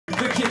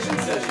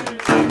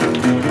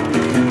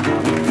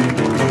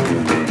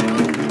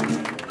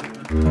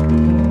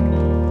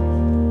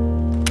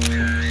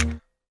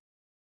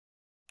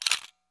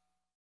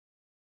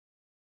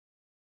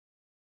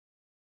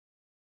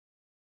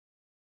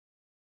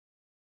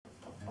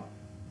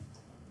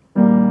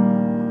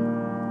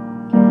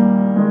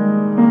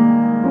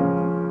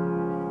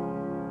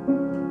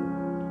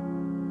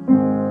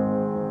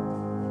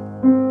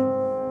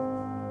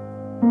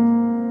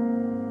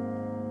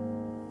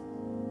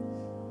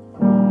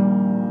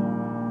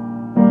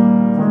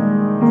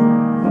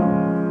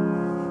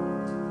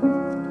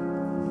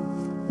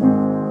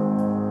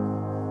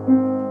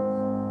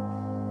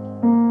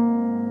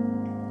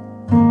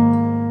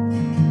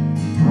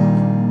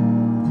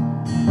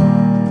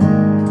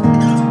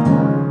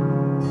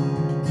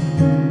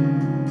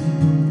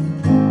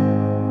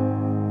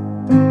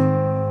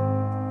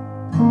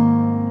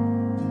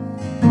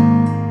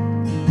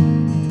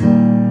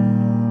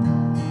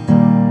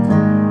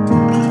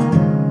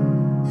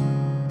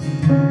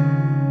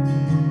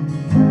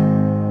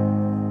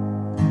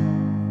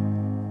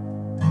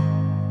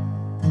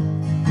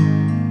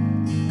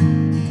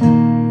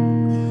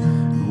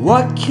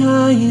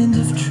kind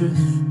of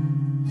truth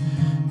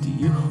do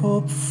you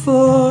hope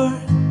for?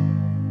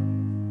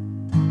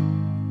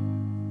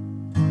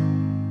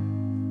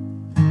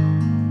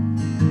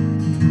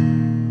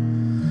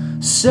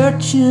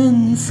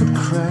 Searching for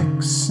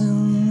cracks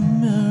in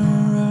the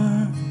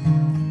mirror,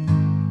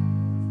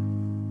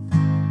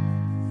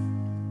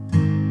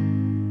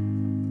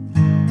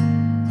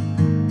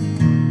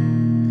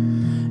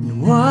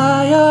 and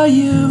why are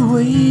you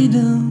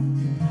waiting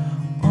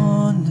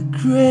on the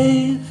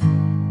grave?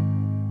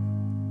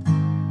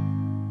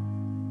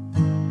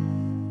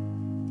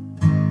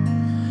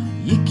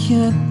 You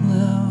can't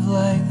live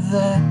like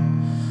that,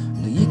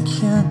 no, you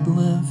can't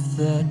live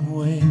that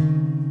way.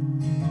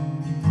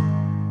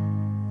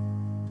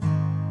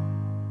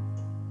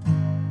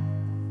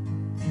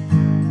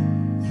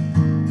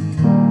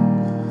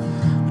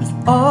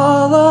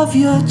 All of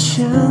your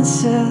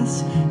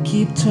chances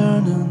keep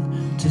turning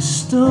to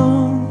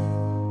stone.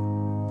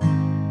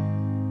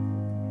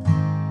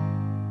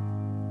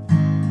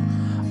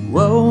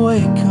 Well,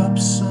 wake up,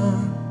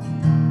 son,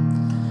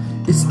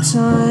 it's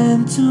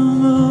time to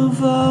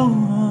move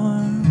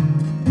on.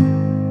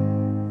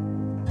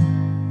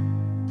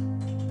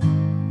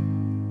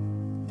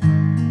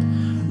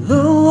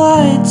 The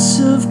lights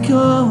have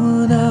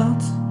gone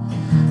out,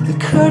 the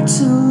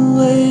curtain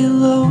lay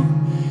low.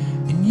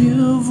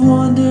 You've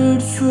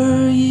wandered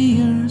for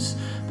years,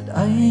 but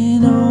I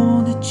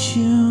know that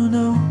you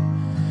know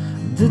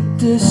that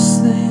this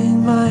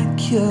thing might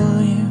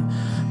kill you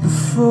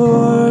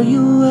before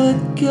you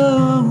let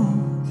go.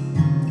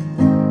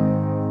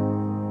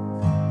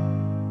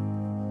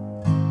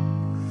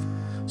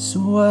 So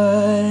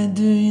why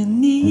do you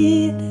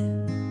need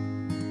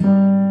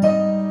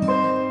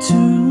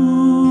to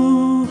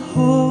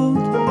hold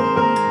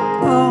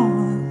on?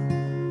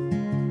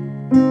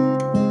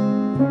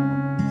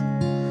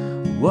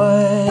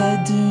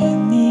 Why do you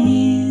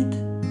need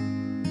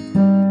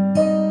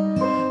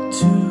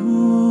to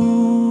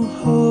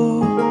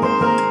hold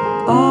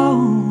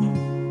on?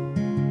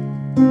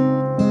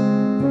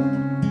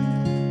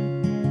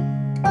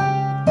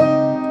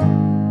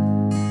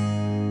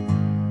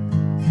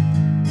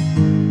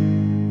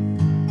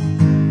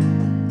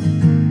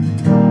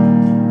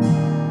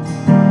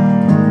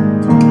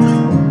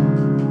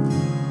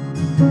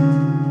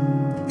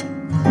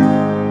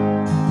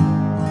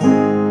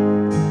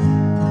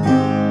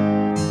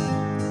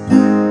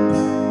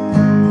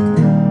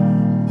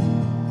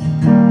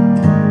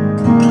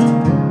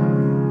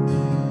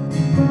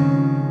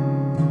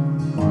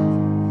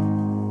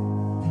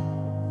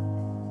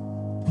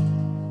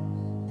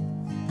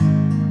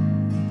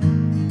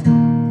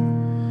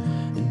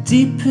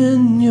 Deep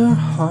in your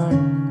heart,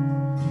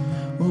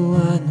 well,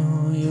 I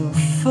know you'll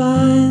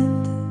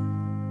find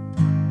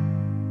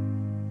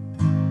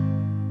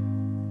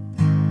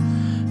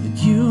that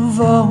you've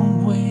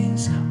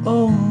always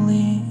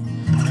only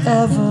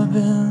ever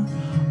been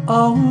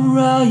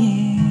alright.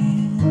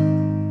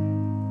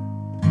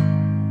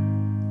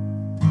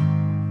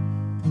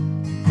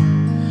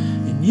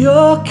 And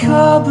your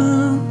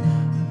carbon,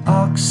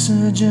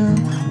 oxygen,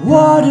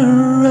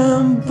 water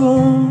and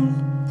bone,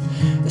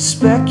 a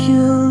speck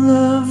in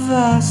the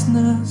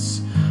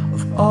vastness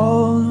of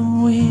all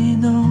that we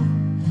know,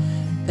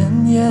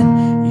 and yet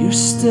you're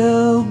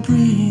still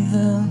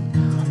breathing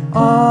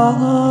all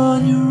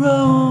on your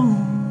own.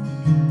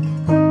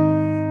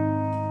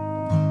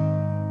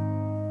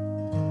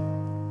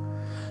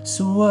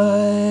 So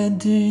why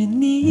do you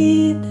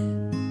need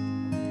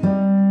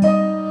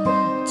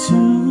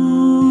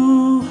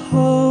to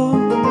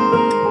hold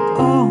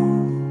on?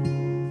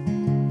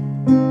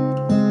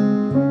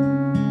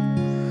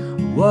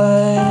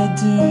 Why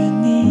do you